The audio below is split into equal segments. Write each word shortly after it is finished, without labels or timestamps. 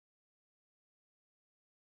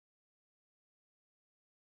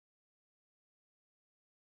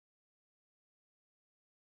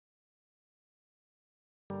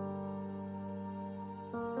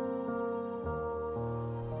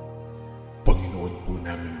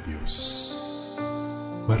naming Diyos.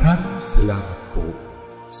 Maraming salamat po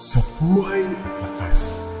sa buhay at lakas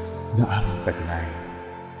na aming taglay,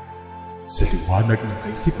 sa liwanag ng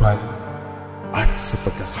kaisipan at sa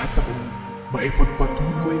pagkakataong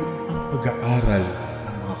maipagpatuloy ang pag-aaral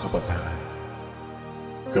ng mga kabataan.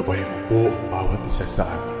 Gabayan mo po ang bawat isa sa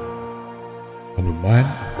amin. Anuman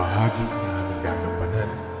ang bahagi na aming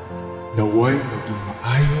gagampanan, naway maging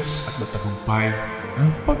maayos at matagumpay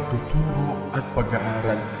ang pagtuturo at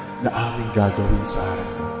pag-aaral na aming gagawin sa araw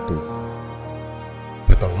na ito.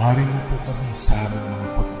 Patawarin mo po kami sa aming mga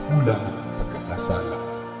pagkulang at pagkakasala.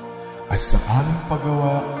 At sa aming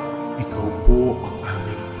paggawa, ikaw po ang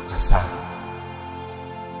aming makasama.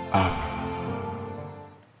 Amen.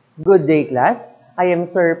 Good day, class. I am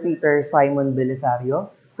Sir Peter Simon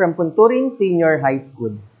Belisario from Punturin Senior High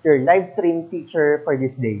School, your live stream teacher for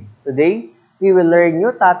this day. Today, we will learn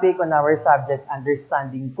new topic on our subject,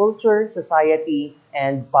 Understanding Culture, Society,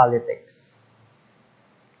 and Politics.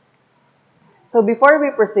 So before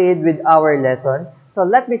we proceed with our lesson, so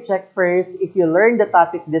let me check first if you learned the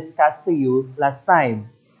topic discussed to you last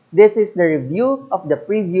time. This is the review of the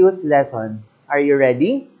previous lesson. Are you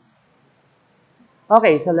ready?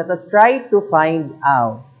 Okay, so let us try to find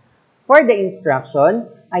out. For the instruction,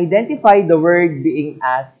 identify the word being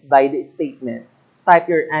asked by the statement. Type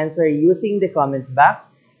your answer using the comment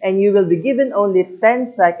box, and you will be given only 10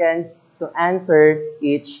 seconds to answer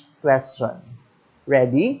each question.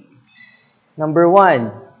 Ready? Number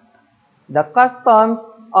 1. The customs,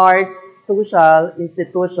 arts, social,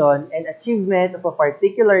 institution, and achievement of a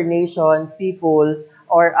particular nation, people,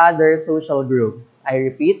 or other social group. I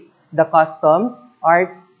repeat, the customs,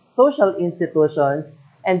 arts, social institutions,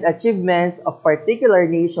 and achievements of particular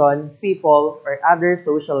nation, people, or other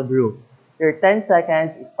social group. Your 10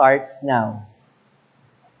 seconds starts now.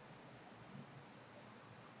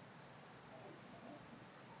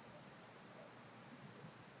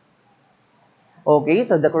 Okay,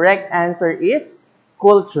 so the correct answer is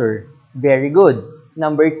culture. Very good.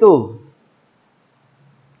 Number 2.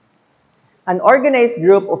 An organized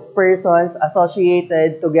group of persons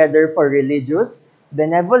associated together for religious,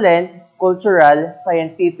 benevolent, cultural,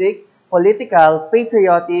 scientific, political,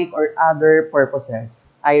 patriotic, or other purposes.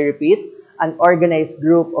 I repeat, an organized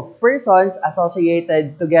group of persons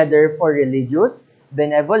associated together for religious,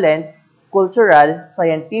 benevolent, cultural,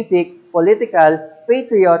 scientific, political,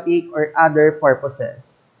 patriotic, or other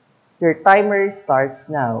purposes. Your timer starts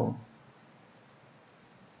now.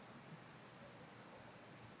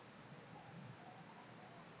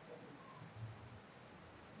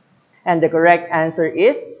 And the correct answer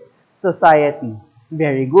is society.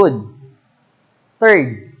 Very good.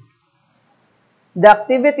 Third, the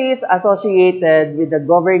activities associated with the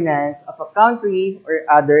governance of a country or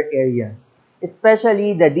other area,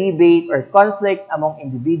 especially the debate or conflict among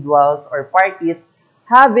individuals or parties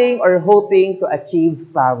having or hoping to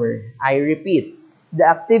achieve power. I repeat, the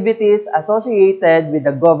activities associated with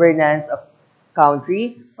the governance of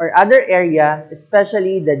country or other area,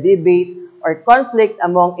 especially the debate or conflict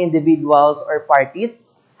among individuals or parties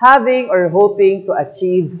having or hoping to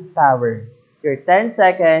achieve power. Your 10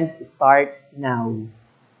 seconds starts now.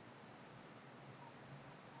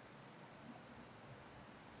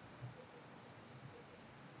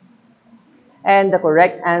 And the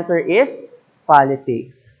correct answer is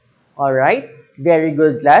politics. Alright, very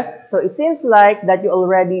good, class. So it seems like that you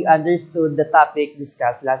already understood the topic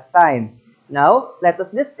discussed last time. Now, let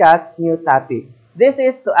us discuss new topic. This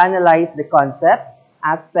is to analyze the concept,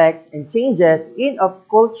 aspects, and changes of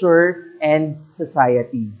culture and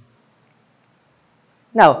society.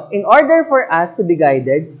 Now, in order for us to be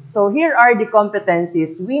guided, so here are the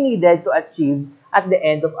competencies we needed to achieve at the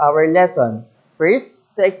end of our lesson. First,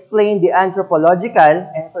 to explain the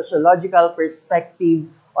anthropological and sociological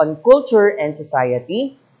perspective on culture and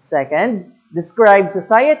society. Second, describe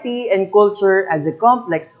society and culture as a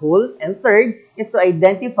complex whole. And third is to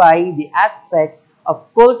identify the aspects of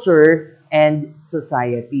culture and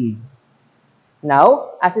society.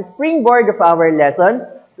 Now, as a springboard of our lesson,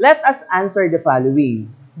 let us answer the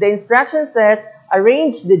following. The instruction says,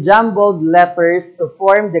 arrange the jumbled letters to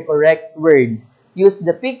form the correct word. Use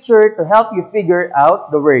the picture to help you figure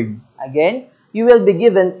out the word. Again, you will be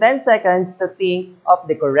given 10 seconds to think of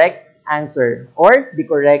the correct answer or the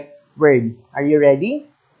correct word. Are you ready?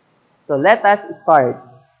 So let us start.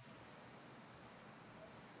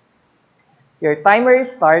 Your timer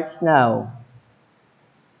starts now.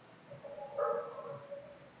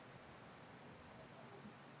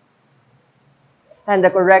 And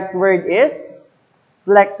the correct word is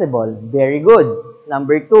flexible. Very good.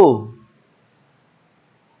 Number 2.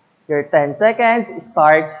 Your 10 seconds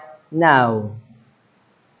starts now.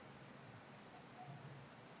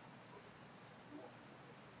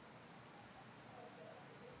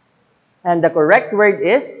 And the correct word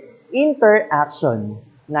is interaction.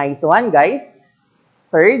 Nice one, guys.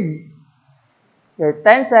 Third, your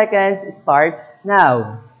 10 seconds starts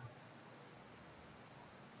now.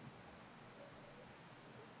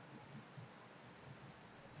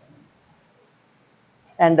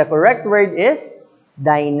 And the correct word is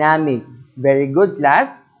dynamic. Very good,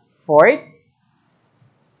 class. Fourth,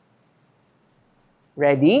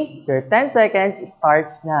 ready? Your 10 seconds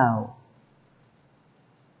starts now.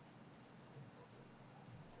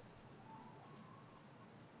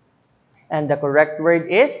 And the correct word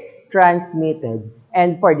is transmitted.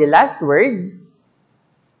 And for the last word,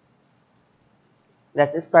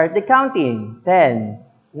 let's start the counting. 10,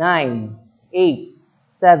 9, 8,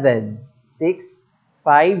 7, 6,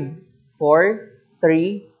 5, 4,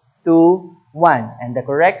 3, 2, 1. And the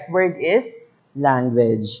correct word is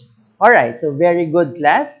language. Alright, so very good,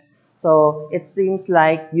 class. So it seems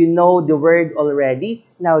like you know the word already.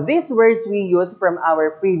 Now, these words we use from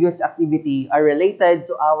our previous activity are related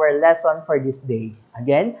to our lesson for this day.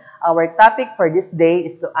 Again, our topic for this day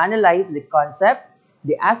is to analyze the concept,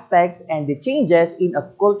 the aspects, and the changes in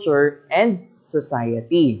of culture and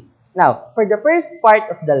society. Now, for the first part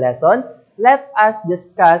of the lesson, let us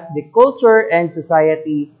discuss the culture and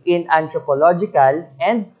society in anthropological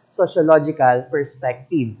and sociological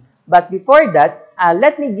perspective. But before that,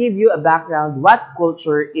 let me give you a background what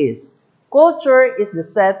culture is. Culture is the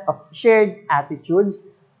set of shared attitudes,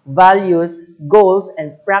 values, goals,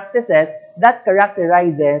 and practices that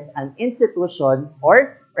characterizes an institution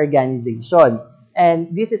or organization.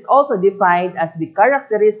 And this is also defined as the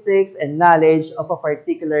characteristics and knowledge of a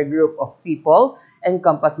particular group of people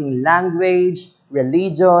encompassing language,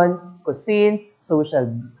 religion, cuisine, social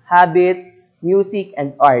habits, music,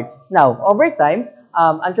 and arts. Now, over time,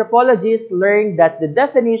 anthropologists learned that the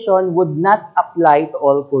definition would not apply to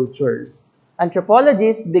all cultures.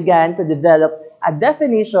 Anthropologists began to develop a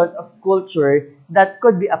definition of culture that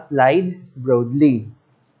could be applied broadly.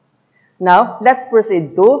 Now, let's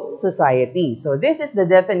proceed to society. So, this is the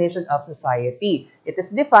definition of society. It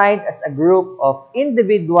is defined as a group of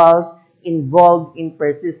individuals involved in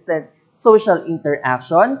persistent social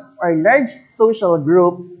interaction or large social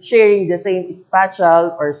group sharing the same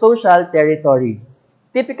spatial or social territory,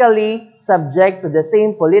 typically subject to the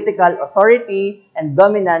same political authority and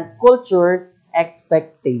dominant culture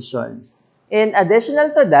expectations. In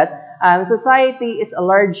addition to that, society is a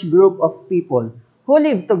large group of people who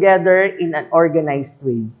live together in an organized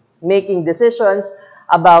way, making decisions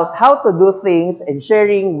about how to do things and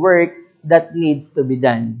sharing work that needs to be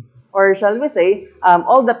done. Or shall we say,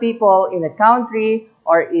 all the people in a country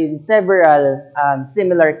or in several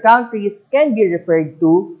similar countries can be referred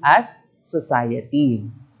to as society.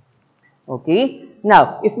 Okay?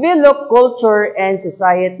 Now, if we look culture and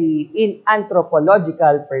society in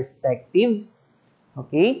anthropological perspective,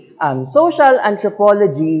 okay, social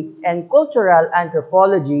anthropology and cultural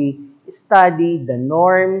anthropology study the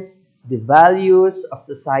norms, the values of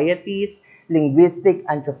societies. Linguistic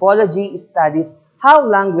anthropology studies how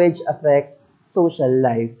language affects social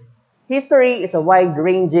life. History is a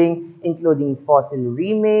wide-ranging, including fossil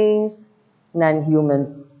remains,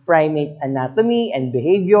 non-human primate anatomy and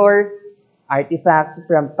behavior, artifacts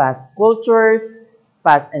from past cultures,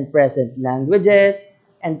 past and present languages,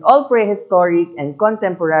 and all prehistoric and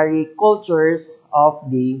contemporary cultures of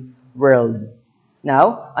the world.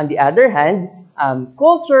 Now, on the other hand,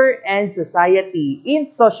 culture and society in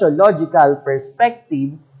sociological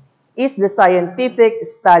perspective is the scientific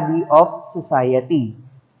study of society,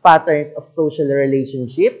 patterns of social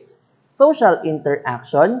relationships, social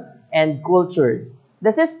interaction, and culture.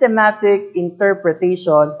 The systematic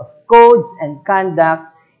interpretation of codes and conducts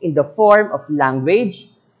in the form of language,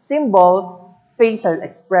 symbols, facial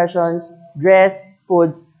expressions, dress,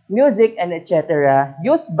 foods, music, and etc.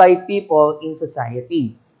 used by people in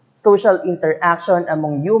society. Social interaction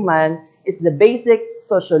among humans is the basic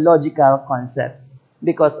sociological concept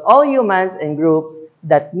because all humans and groups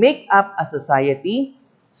that make up a society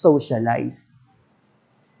socialize.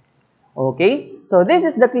 Okay, so this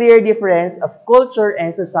is the clear difference of culture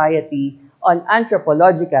and society on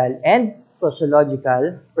anthropological and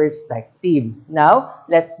sociological perspective. Now,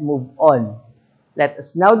 let's move on. Let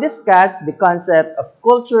us now discuss the concept of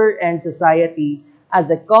culture and society as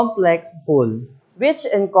a complex whole, which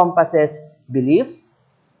encompasses beliefs,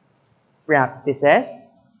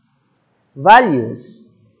 practices,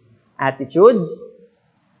 values, attitudes,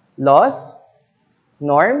 laws,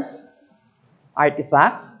 norms,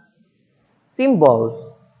 artifacts,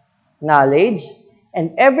 symbols, knowledge,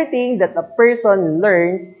 and everything that a person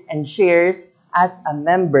learns and shares as a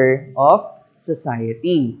member of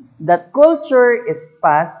society. That culture is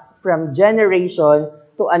passed from generation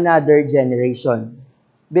to another generation,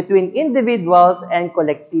 between individuals and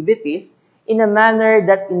collectivities in a manner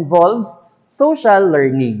that involves social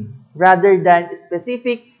learning rather than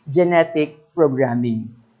specific genetic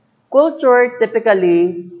programming. Culture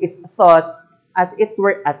typically is thought as it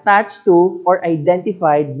were attached to or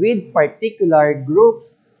identified with particular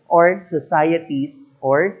groups or societies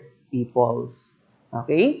or peoples.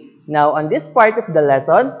 Okay? Now, on this part of the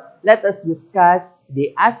lesson, let us discuss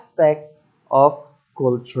the aspects of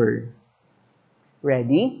culture.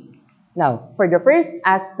 Ready? Now, for the first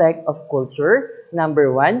aspect of culture,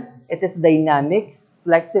 number 1, it is dynamic,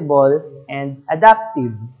 flexible, and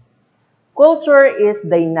adaptive. Culture is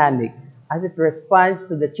dynamic as it responds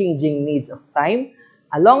to the changing needs of time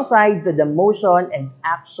alongside to the motion and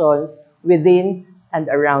actions within and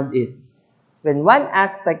around it. When one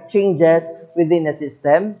aspect changes within a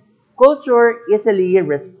system, culture easily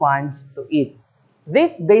responds to it.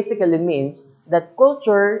 This basically means that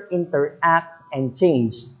culture interacts and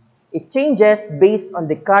change. It changes based on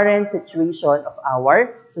the current situation of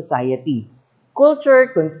our society. Culture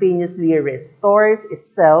continuously restores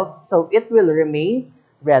itself so it will remain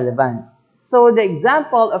relevant. So the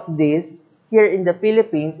example of this here in the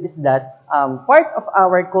Philippines is that part of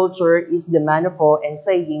our culture is the mano po and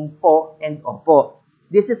saying po and opo.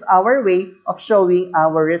 This is our way of showing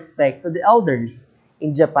our respect to the elders.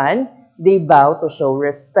 In Japan, they bow to show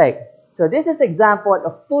respect. So this is example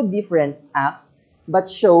of two different acts but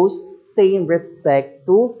shows same respect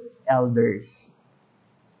to elders.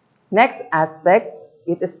 Next aspect,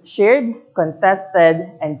 it is shared,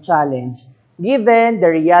 contested, and challenged, given the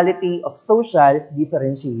reality of social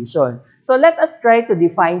differentiation. So let us try to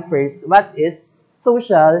define first what is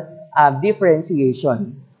social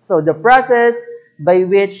differentiation. So the process by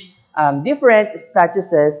which different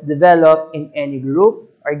statuses develop in any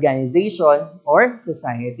group, organization, or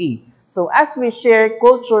society. So as we share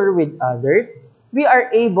culture with others, we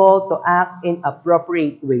are able to act in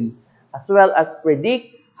appropriate ways, as well as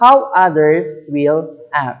predict how others will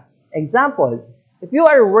act. Example, if you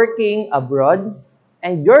are working abroad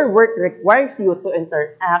and your work requires you to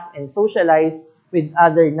interact and socialize with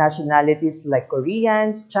other nationalities like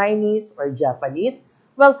Koreans, Chinese, or Japanese,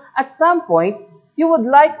 well, at some point, you would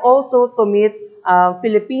like also to meet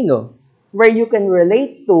Filipino, where you can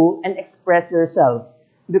relate to and express yourself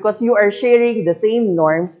because you are sharing the same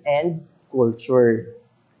norms and culture.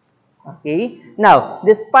 Okay? Now,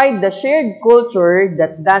 despite the shared culture,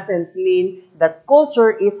 that doesn't mean that culture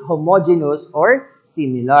is homogeneous or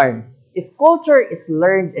similar. If culture is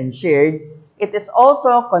learned and shared, it is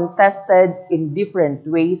also contested in different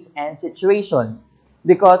ways and situations.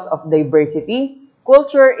 Because of diversity,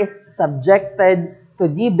 culture is subjected to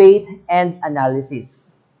debate and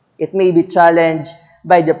analysis. It may be challenged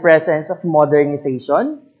by the presence of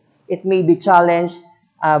modernization. It may be challenged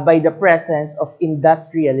by the presence of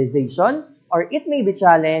industrialization, or it may be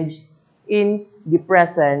challenged in the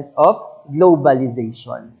presence of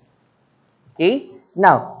globalization. Okay?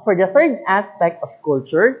 Now, for the third aspect of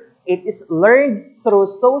culture, it is learned through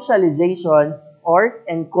socialization or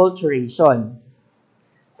enculturation.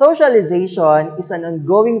 Socialization is an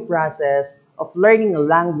ongoing process of learning a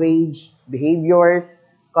language, behaviors,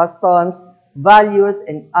 customs, values,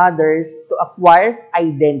 and others to acquire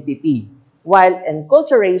identity. While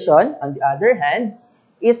enculturation, on the other hand,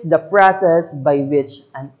 is the process by which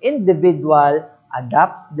an individual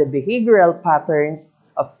adopts the behavioral patterns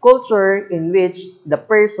of culture in which the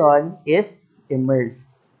person is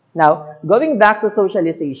immersed. Now, going back to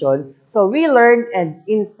socialization, so we learn and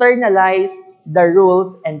internalize the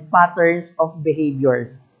rules and patterns of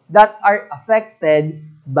behaviors that are affected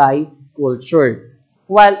by culture.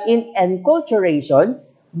 While in enculturation,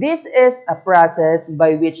 this is a process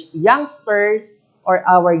by which youngsters or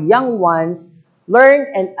our young ones learn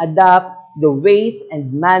and adapt the ways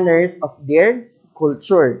and manners of their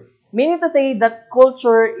culture. Meaning to say that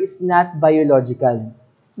culture is not biological.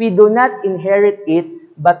 We do not inherit it,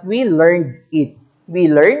 but we learn it. We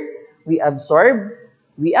learn, we absorb,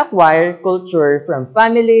 we acquire culture from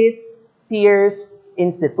families, peers,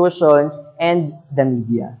 institutions, and the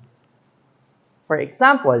media. For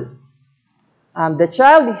example, the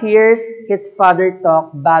child hears his father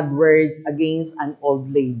talk bad words against an old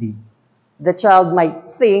lady. The child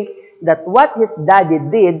might think that what his daddy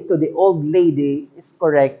did to the old lady is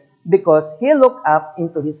correct because he looked up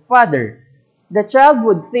into his father. The child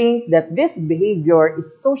would think that this behavior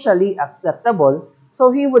is socially acceptable,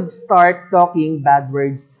 so he would start talking bad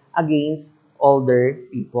words against older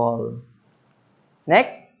people.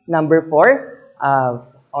 Next, number 4,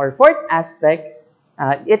 our fourth aspect,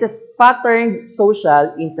 It is patterned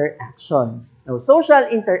social interactions. Now, social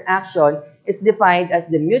interaction is defined as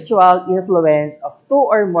the mutual influence of two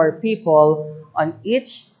or more people on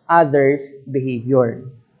each other's behavior.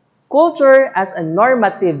 Culture as a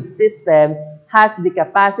normative system has the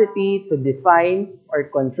capacity to define or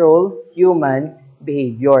control human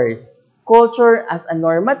behaviors. Culture as a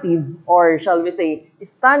normative, or shall we say,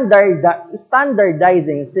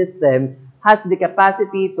 standardizing system has the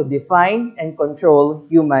capacity to define and control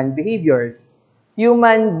human behaviors.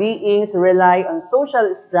 Human beings rely on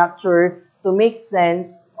social structure to make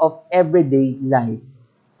sense of everyday life.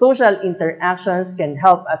 Social interactions can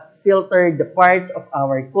help us filter the parts of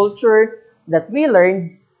our culture that we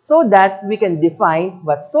learn so that we can define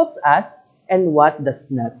what suits us and what does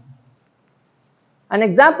not. An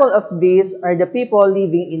example of this are the people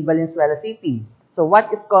living in Valenzuela City. So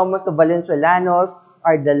what is common to Valenzuelanos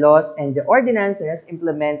are the laws and the ordinances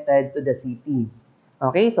implemented to the city.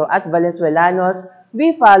 Okay, so as Valenzuelanos,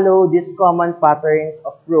 we follow these common patterns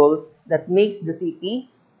of rules that makes the city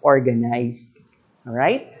organized.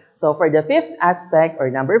 Alright, so for the fifth aspect, or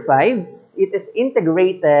number 5, it is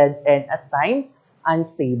integrated and at times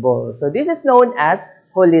unstable. So this is known as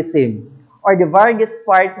holism, or the various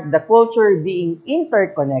parts of the culture being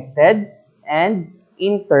interconnected and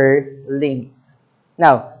interlinked.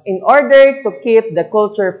 Now, in order to keep the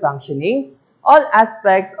culture functioning, all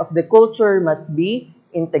aspects of the culture must be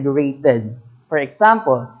integrated. For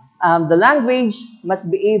example, the language must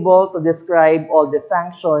be able to describe all the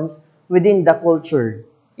functions within the culture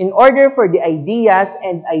in order for the ideas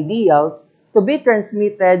and ideals to be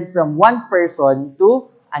transmitted from one person to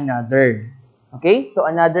another. Okay, so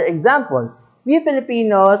another example, we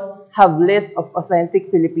Filipinos have list of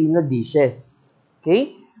authentic Filipino dishes.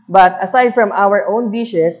 Okay, but aside from our own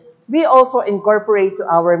dishes, we also incorporate to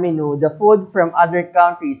our menu the food from other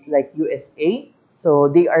countries like USA. So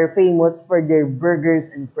they are famous for their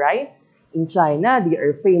burgers and fries. In China, they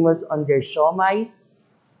are famous on their siomais.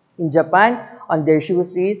 In Japan, on their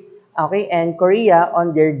sushis. Okay, and Korea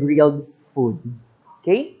on their grilled food.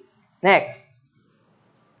 Okay, next.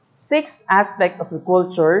 Sixth aspect of the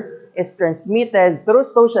culture is transmitted through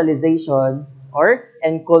socialization or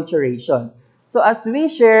enculturation. So as we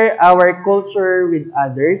share our culture with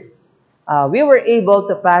others, we were able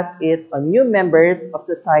to pass it on new members of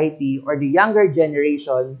society or the younger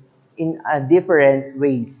generation in different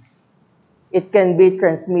ways. It can be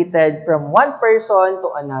transmitted from one person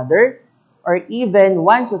to another or even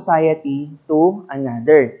one society to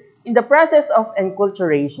another. In the process of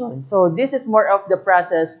enculturation, so this is more of the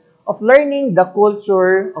process of learning the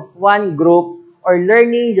culture of one group or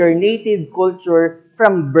learning your native culture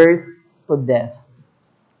from birth to death.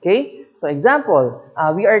 Okay? So example,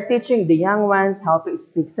 we are teaching the young ones how to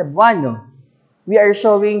speak Cebuano. We are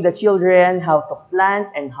showing the children how to plant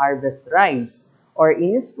and harvest rice. Or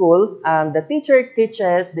in school, the teacher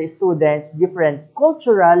teaches the students different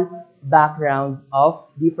cultural background of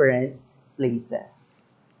different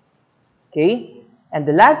places. Okay? And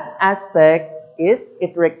the last aspect is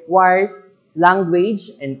it requires language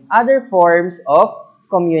and other forms of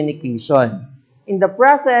communication. In the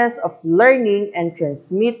process of learning and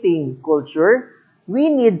transmitting culture, we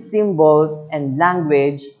need symbols and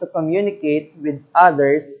language to communicate with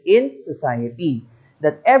others in society.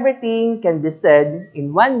 That everything can be said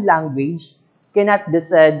in one language cannot be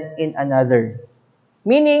said in another.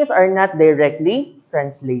 Meanings are not directly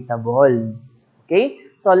translatable. Okay?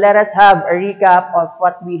 So let us have a recap of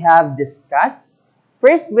what we have discussed.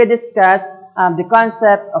 First, we discussed the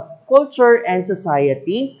concept of culture and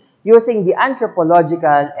society using the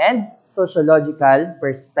anthropological and sociological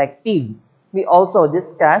perspective. We also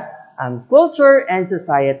discussed culture and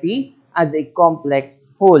society as a complex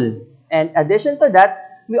whole. And in addition to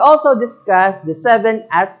that, we also discussed the 7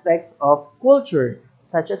 aspects of culture,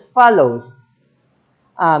 such as follows.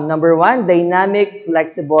 Number 1, dynamic,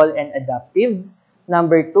 flexible, and adaptive.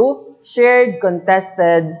 Number 2, shared,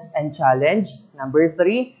 contested, and challenged. Number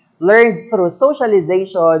 3, learned through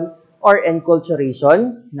socialization or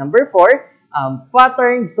enculturation. Number 4,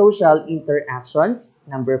 patterned social interactions.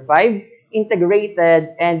 Number 5,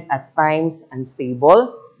 integrated and at times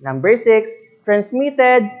unstable. Number 6,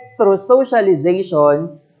 transmitted through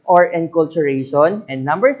socialization or enculturation. And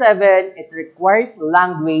number 7, it requires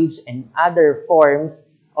language and other forms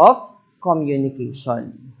of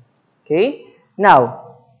communication. Okay?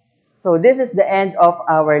 Now, so this is the end of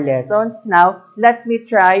our lesson. Now, let me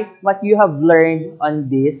try what you have learned on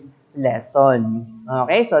this lesson.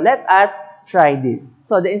 Okay? So let us try this.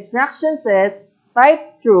 So the instruction says,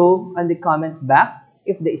 type true on the comment box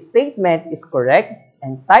if the statement is correct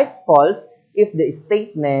and type false if the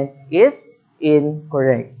statement is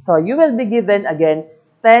incorrect. So you will be given again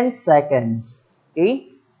 10 seconds,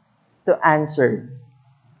 okay, to answer.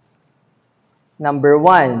 Number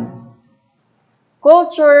 1.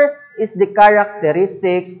 Culture is the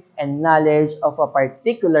characteristics and knowledge of a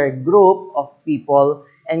particular group of people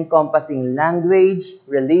encompassing language,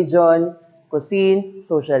 religion, cuisine,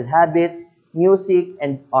 social habits, music,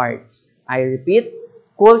 and arts. I repeat,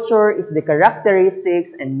 culture is the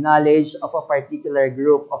characteristics and knowledge of a particular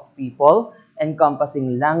group of people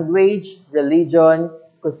encompassing language, religion,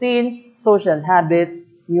 cuisine, social habits,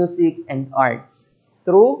 music, and arts.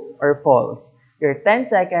 True or false? Your 10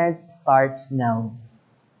 seconds starts now.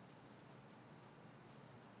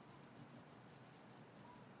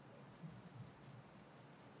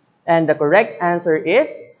 And the correct answer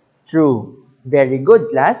is true. Very good,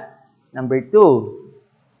 class. Number 2.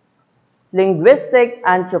 Linguistic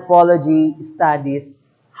anthropology studies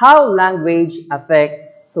how language affects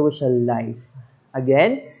social life.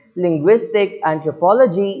 Again, linguistic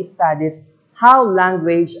anthropology studies how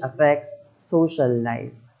language affects social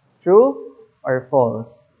life. True or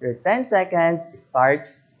false? Your 10 seconds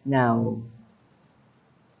starts now.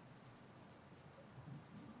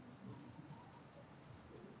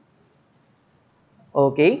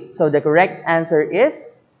 Okay, so the correct answer is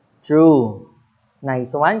true.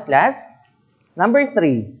 Nice one, class. Number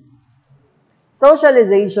 3.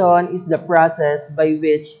 Socialization is the process by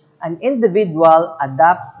which an individual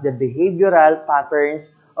adapts the behavioral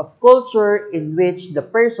patterns of culture in which the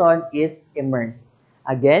person is immersed.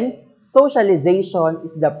 Again, socialization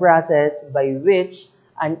is the process by which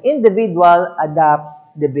an individual adapts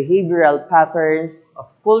the behavioral patterns of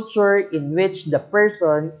culture in which the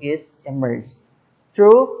person is immersed.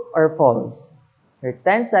 True or false? Your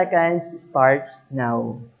 10 seconds starts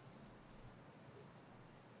now.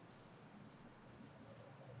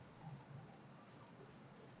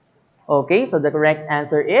 Okay, so the correct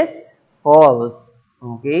answer is false.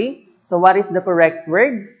 Okay, so what is the correct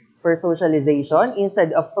word for socialization?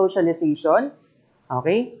 Instead of socialization,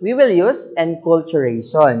 okay, we will use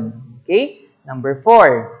enculturation. Okay, number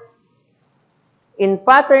 4. In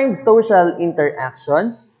patterned social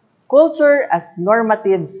interactions, culture as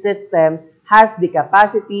normative system has the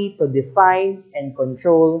capacity to define and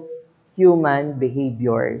control human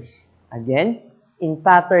behaviors. Again, in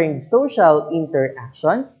patterned social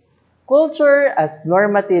interactions, culture as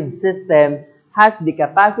normative system has the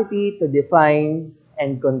capacity to define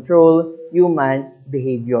and control human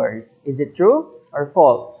behaviors. Is it true or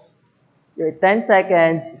false? Your 10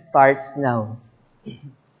 seconds starts now.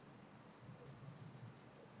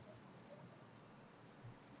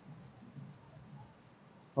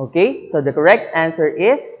 Okay, so the correct answer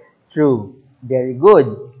is true. Very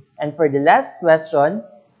good. And for the last question,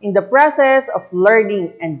 in the process of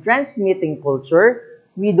learning and transmitting culture,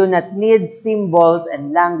 we do not need symbols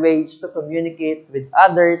and language to communicate with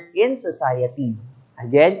others in society.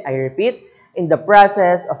 Again, I repeat, in the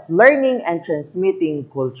process of learning and transmitting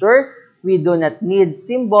culture, we do not need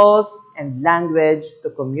symbols and language to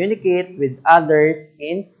communicate with others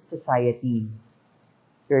in society.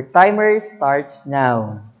 Your timer starts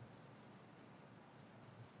now.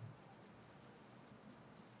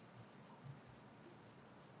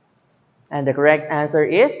 And the correct answer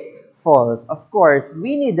is false. Of course,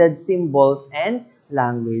 we needed symbols and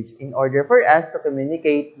language in order for us to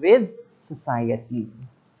communicate with society.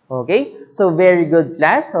 Okay? So, very good,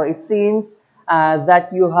 class. So, it seems that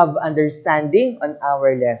you have understanding on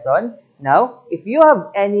our lesson. Now, if you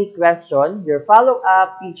have any question, your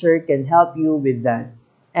follow-up teacher can help you with that.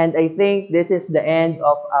 And I think this is the end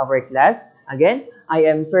of our class. Again, I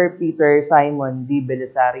am Sir Peter Simon D.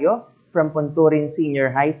 Belisario from Punturin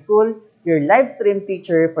Senior High School, your live stream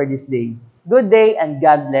teacher for this day. Good day and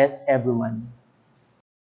God bless everyone.